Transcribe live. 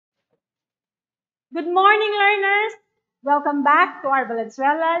Good morning, learners! Welcome back to our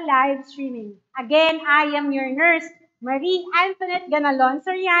Valenzuela live streaming. Again, I am your nurse, Marie Anthonette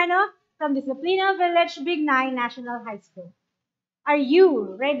Ganalon-Soriano from Disiplina Village-Bignay National High School. Are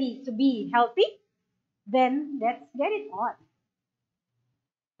you ready to be healthy? Then let's get it on.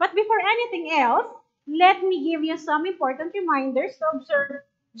 But before anything else, let me give you some important reminders to observe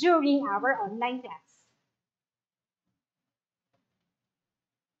during our online class.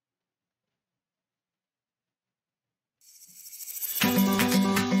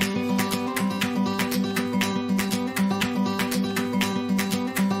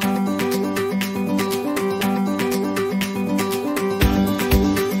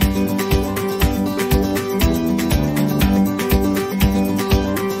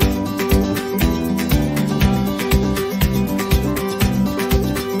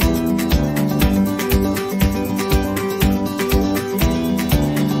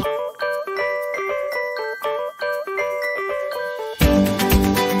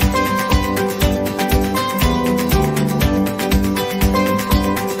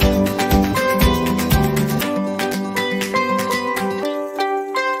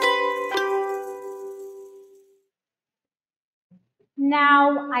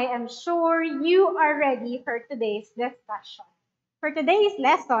 Now, I am sure you are ready for today's discussion. For today's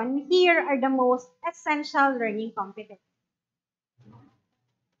lesson, here are the most essential learning competencies.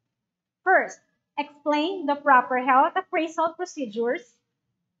 First, explain the proper health appraisal procedures.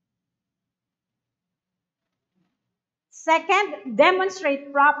 Second,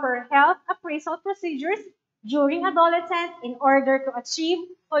 demonstrate proper health appraisal procedures during adolescence in order to achieve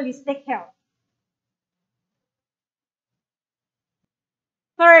holistic health.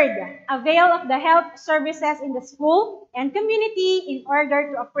 Third, avail of the health services in the school and community in order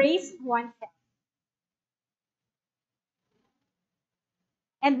to appraise one's health.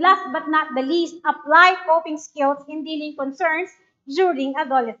 And last but not the least, apply coping skills in dealing concerns during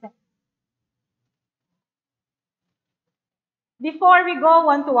adolescence. Before we go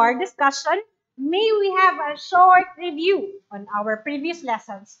on to our discussion, may we have a short review on our previous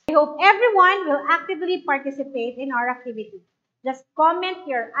lessons. I hope everyone will actively participate in our activity. Just comment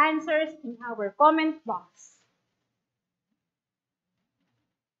your answers in our comment box.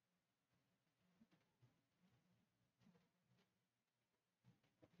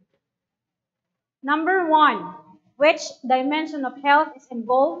 Number 1, which dimension of health is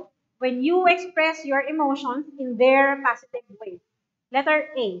involved when you express your emotions in their positive way? Letter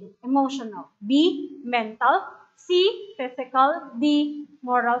A, emotional. B, mental. C, physical. D,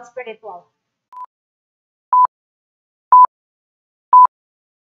 moral, spiritual.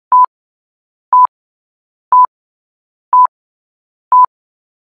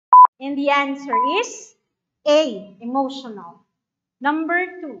 And the answer is A, emotional. Number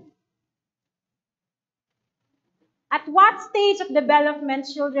 2. At what stage of development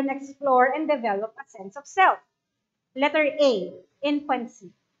children explore and develop a sense of self? Letter A,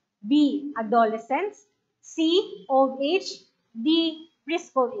 infancy. B, adolescence. C, old age. D,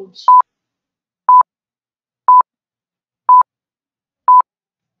 preschool age.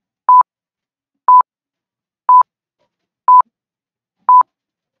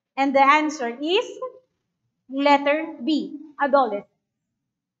 And the answer is letter B, adolescence.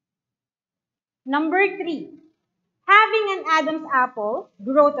 Number 3. Having an Adam's apple,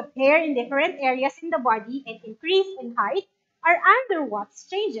 growth of hair in different areas in the body, and increase in height are under what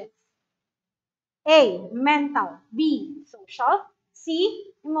changes? A, mental. B, social.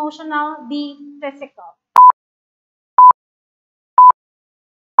 C, emotional. D, physical.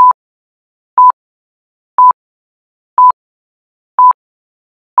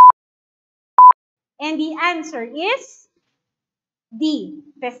 And the answer is D,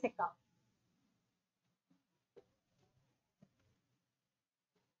 physical.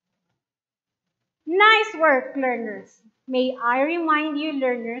 Nice work, learners. May I remind you,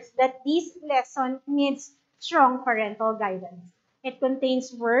 learners, that this lesson needs strong parental guidance. It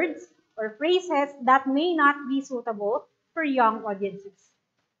contains words or phrases that may not be suitable for young audiences.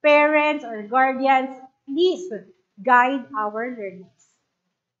 Parents or guardians, please guide our learners.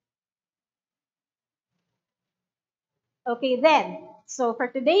 Okay then, so for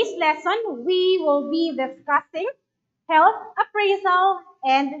today's lesson, we will be discussing health appraisal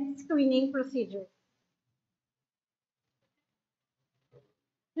and screening procedure.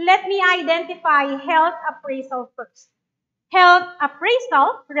 Let me identify health appraisal first. Health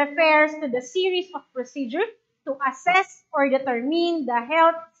appraisal refers to the series of procedures to assess or determine the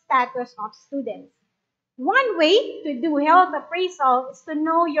health status of students. One way to do health appraisal is to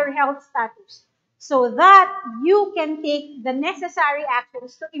know your health status so that you can take the necessary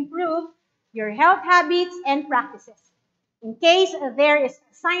actions to improve your health habits and practices. In case there is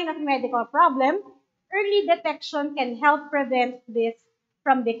a sign of medical problem, early detection can help prevent this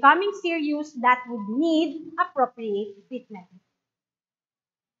from becoming serious that would need appropriate treatment.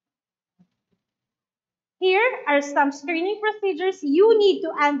 Here are some screening procedures you need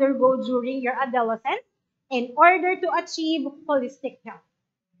to undergo during your adolescence in order to achieve holistic health.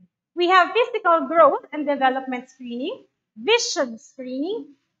 We have physical growth and development screening, vision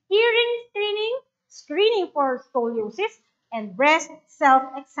screening, hearing screening, screening for scoliosis, and breast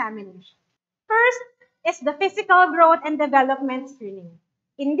self-examination. First is the physical growth and development screening.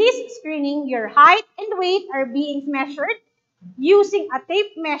 In this screening, your height and weight are being measured using a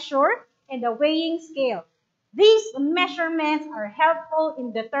tape measure and a weighing scale. These measurements are helpful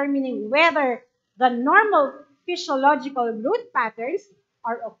in determining whether the normal physiological growth patterns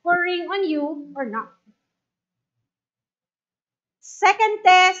are occurring on you or not. Second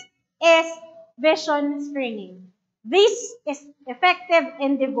test is vision screening. This is effective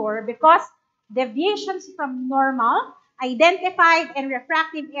endeavor because deviations from normal, identified, and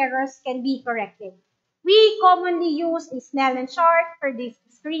refractive errors can be corrected. We commonly use a Snellen chart for this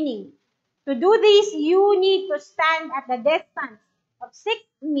screening. To do this, you need to stand at the distance of 6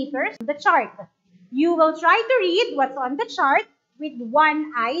 meters from the chart. You will try to read what's on the chart with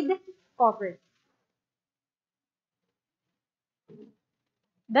one eye covered.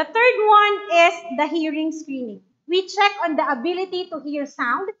 The third one is the hearing screening. We check on the ability to hear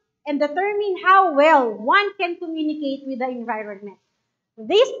sound and determine how well one can communicate with the environment.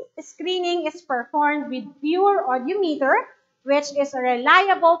 This screening is performed with pure audiometer, which is a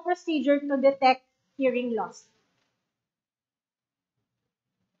reliable procedure to detect hearing loss.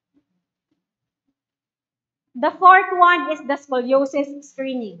 The fourth one is the scoliosis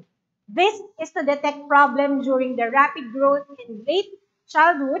screening. This is to detect problems during the rapid growth in late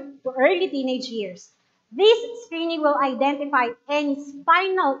childhood to early teenage years. This screening will identify any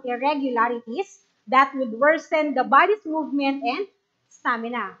spinal irregularities that would worsen the body's movement and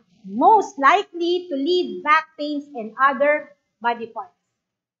stamina, most likely to lead back pains and other body parts.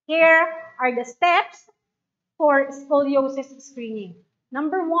 Here are the steps for scoliosis screening.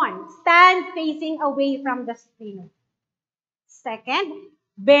 Number 1, stand facing away from the screener. Second,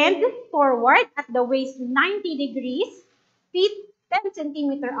 bend forward at the waist 90 degrees, feet 10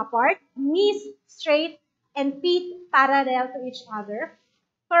 centimeters apart, knees straight, and feet parallel to each other.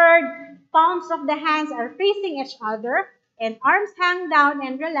 Third, palms of the hands are facing each other, and arms hang down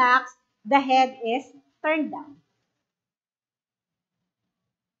and relaxed. The head is turned down.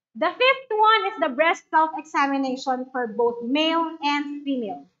 The fifth one is the breast self-examination for both male and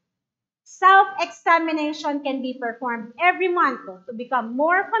female. Self-examination can be performed every month to become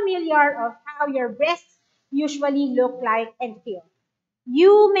more familiar of how your breasts usually look like and feel.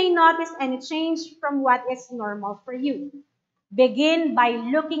 You may notice any change from what is normal for you. Begin by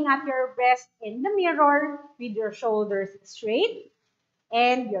looking at your breast in the mirror with your shoulders straight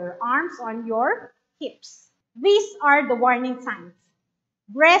and your arms on your hips. These are the warning signs.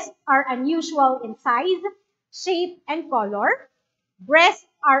 Breasts are unusual in size, shape, and color. Breasts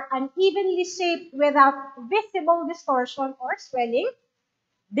are unevenly shaped without visible distortion or swelling,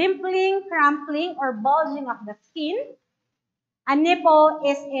 dimpling, crumpling, or bulging of the skin. A nipple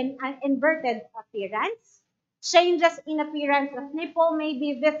is in an inverted appearance. Changes in appearance of nipple may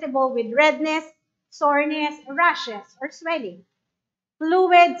be visible with redness, soreness, rashes, or swelling.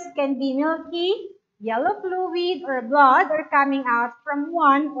 Fluids can be milky, yellow fluid, or blood or coming out from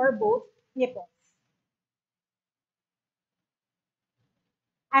one or both nipples.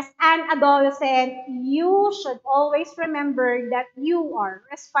 As an adolescent, you should always remember that you are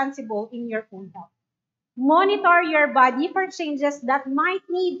responsible in your own health. Monitor your body for changes that might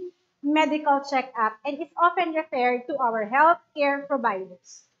need medical checkup and is often referred to our healthcare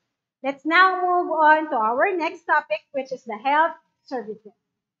providers. Let's now move on to our next topic, which is the health services.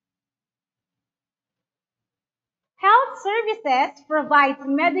 Health services provides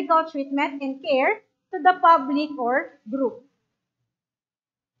medical treatment and care to the public or group.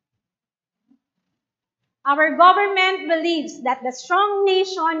 Our government believes that the strong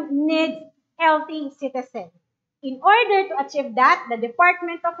nation needs healthy citizens. In order to achieve that, the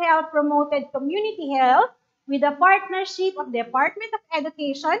Department of Health promoted community health with a partnership of the Department of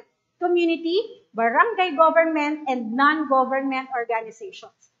Education, community, barangay government, and non-government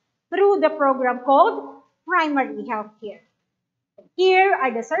organizations through the program called Primary Health Care. Here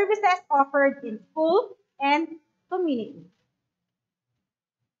are the services offered in school and community.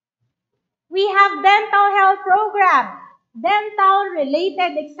 We have dental health program,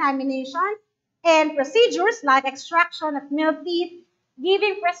 dental-related examinations, and procedures like extraction of milk teeth,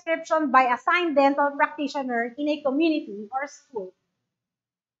 giving prescription by assigned dental practitioner in a community or school.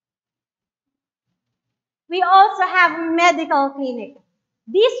 We also have medical clinic.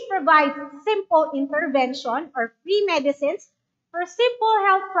 This provides simple intervention or free medicines for simple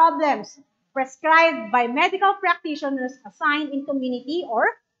health problems prescribed by medical practitioners assigned in community or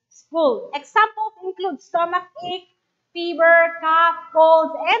school. Examples include stomach ache, fever, cough,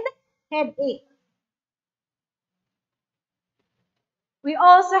 colds, and headache. We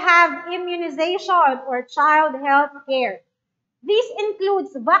also have immunization or child health care. This includes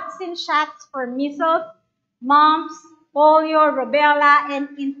vaccine shots for measles, mumps, polio, rubella,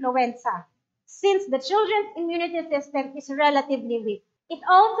 and influenza, since the children's immunity system is relatively weak. It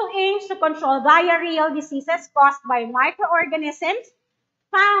also aims to control diarrheal diseases caused by microorganisms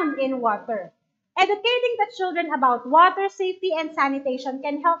found in water. Educating the children about water safety and sanitation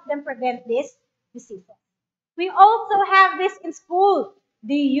can help them prevent these diseases. We also have this in school.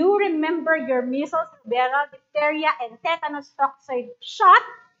 Do you remember your measles, rubella, diphtheria, and tetanus toxoid shot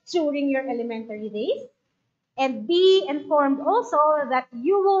during your elementary days? And be informed also that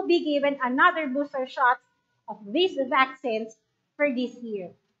you will be given another booster shot of these vaccines for this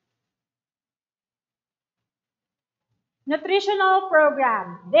year. Nutritional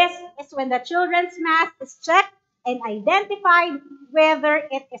program. This is when the children's mass is checked and identified whether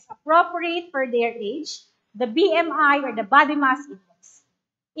it is appropriate for their age, the BMI or the body mass index.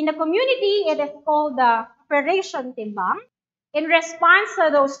 In the community, it is called the Operation Timbang. In response to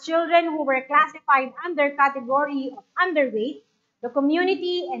those children who were classified under category of underweight, the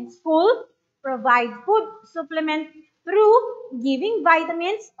community and school provide food supplement through giving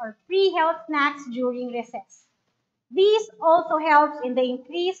vitamins or free health snacks during recess. This also helps in the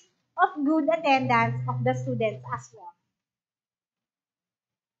increase of good attendance of the students as well.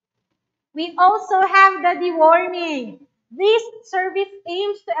 We also have the deworming. This service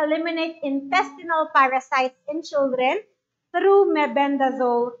aims to eliminate intestinal parasites in children through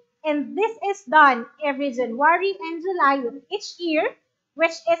mebendazole, and this is done every January and July of each year,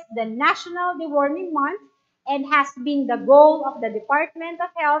 which is the National Deworming Month and has been the goal of the Department of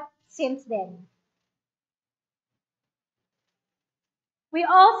Health since then. We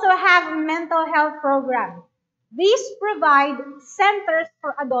also have mental health program. These provide centers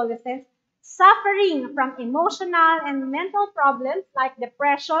for adolescents suffering from emotional and mental problems like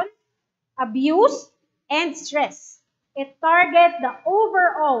depression, abuse, and stress. It targets the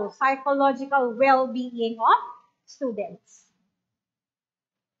overall psychological well-being of students.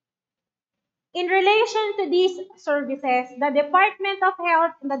 In relation to these services, the Department of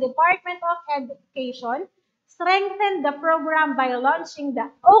Health and the Department of Education strengthened the program by launching the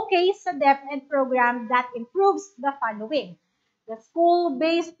OK sa DepEd program that improves the following: the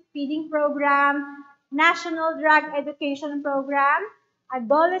school-based feeding program, national drug education program,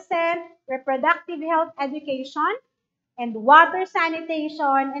 adolescent reproductive health education, and water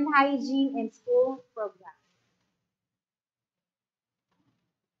sanitation and hygiene in school program.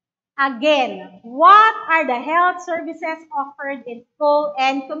 Again, what are the health services offered in school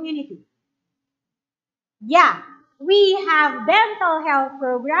and community? Yeah, we have dental health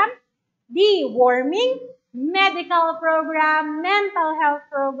program, deworming, medical program, mental health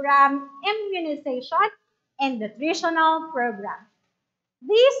program, immunization, and nutritional program.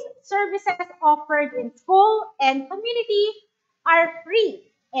 These services offered in school and community are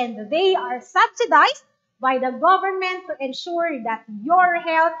free and they are subsidized by the government to ensure that your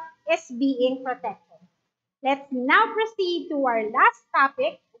health is being protected. Let's now proceed to our last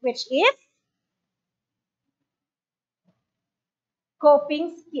topic, which is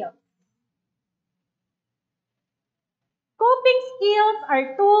coping skills. Coping skills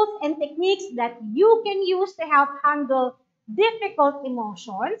are tools and techniques that you can use to help handle difficult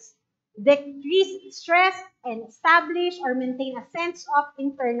emotions, decrease stress, and establish or maintain a sense of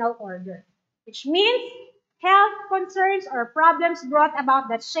internal order, which means health concerns or problems brought about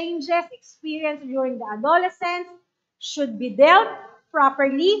the changes experienced during the adolescence should be dealt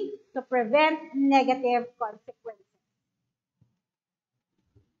properly to prevent negative consequences.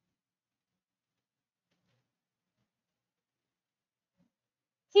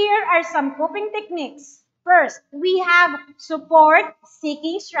 Here are some coping techniques. First, we have support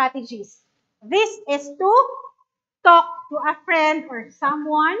seeking strategies. This is to talk to a friend or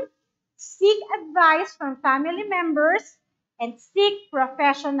someone, seek advice from family members, and seek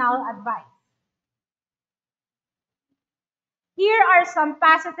professional advice. Here are some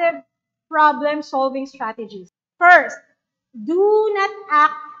positive problem-solving strategies. First, do not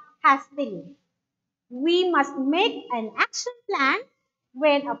act hastily. We must make an action plan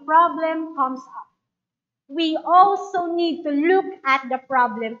when a problem comes up. We also need to look at the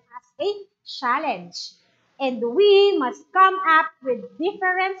problem as a challenge. And we must come up with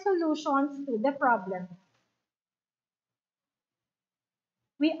different solutions to the problem.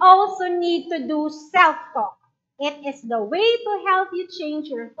 We also need to do self-talk. It is the way to help you change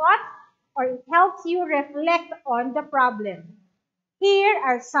your thoughts, or it helps you reflect on the problem. Here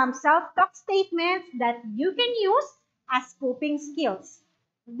are some self-talk statements that you can use as coping skills.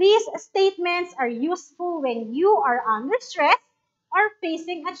 These statements are useful when you are under stress or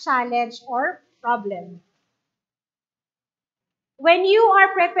facing a challenge or problem. When you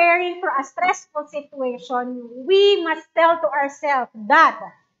are preparing for a stressful situation, we must tell to ourselves that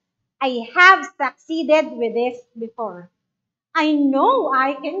I have succeeded with this before. I know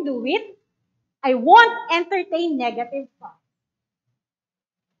I can do it. I won't entertain negative thoughts.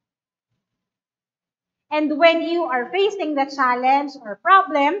 And when you are facing the challenge or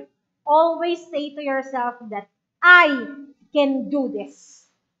problem, always say to yourself that I can do this.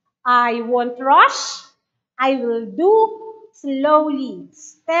 I won't rush. I will do slowly,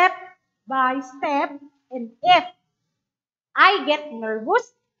 step by step. And if I get nervous,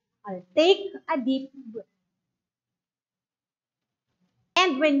 I'll take a deep breath.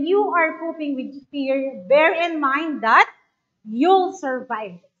 And when you are coping with fear, bear in mind that you'll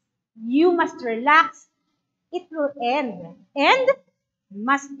survive. You must relax. It will end. And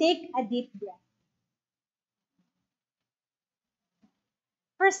must take a deep breath.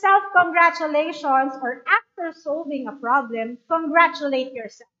 For self-congratulations or after solving a problem, congratulate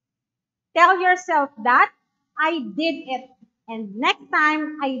yourself. Tell yourself that I did it and next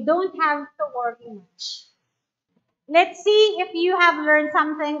time I don't have to worry much. Let's see if you have learned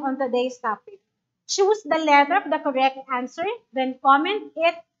something on today's topic. Choose the letter of the correct answer, then comment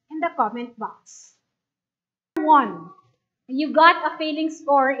it in the comment box. 1. You got a failing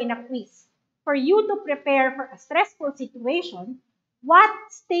score in a quiz. For you to prepare for a stressful situation, what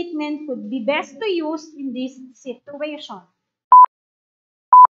statement would be best to use in this situation?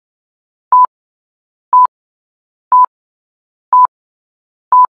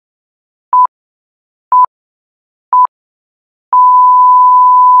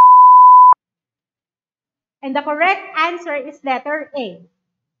 And the correct answer is letter A.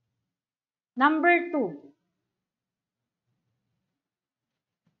 Number 2.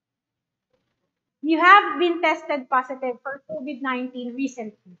 You have been tested positive for COVID-19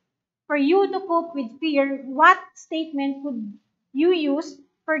 recently. For you to cope with fear, what statement would you use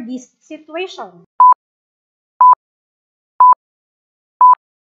for this situation?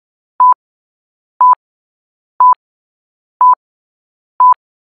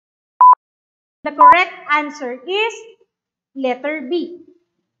 The correct answer is letter B.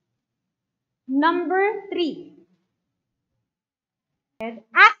 Number 3. As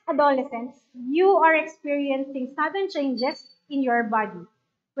adolescents, you are experiencing sudden changes in your body.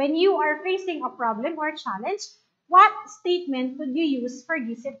 When you are facing a problem or challenge, what statement would you use for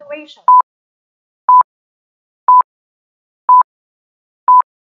this situation?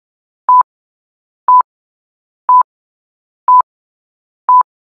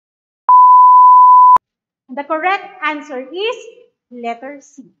 The correct answer is letter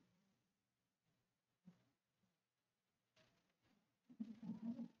C.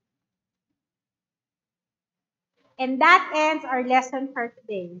 And that ends our lesson for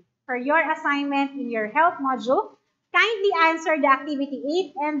today. For your assignment in your health module, kindly answer the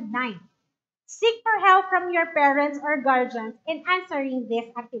activity 8 and 9. Seek for help from your parents or guardians in answering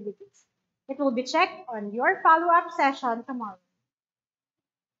these activities. It will be checked on your follow-up session tomorrow.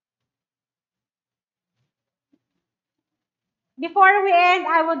 Before we end,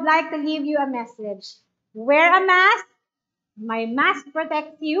 I would like to leave you a message. Wear a mask. My mask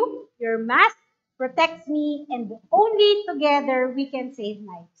protects you. Your mask protects me. And only together we can save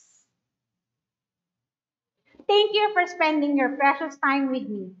lives. Thank you for spending your precious time with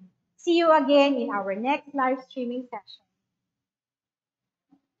me. See you again in our next live streaming session.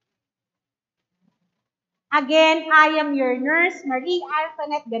 Again, I am your nurse, Marie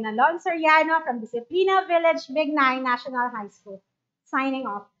Anthonette Ganalon-Soriano from Disiplina Village-Bignay National High School. Signing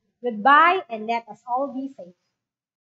off. Goodbye and let us all be safe.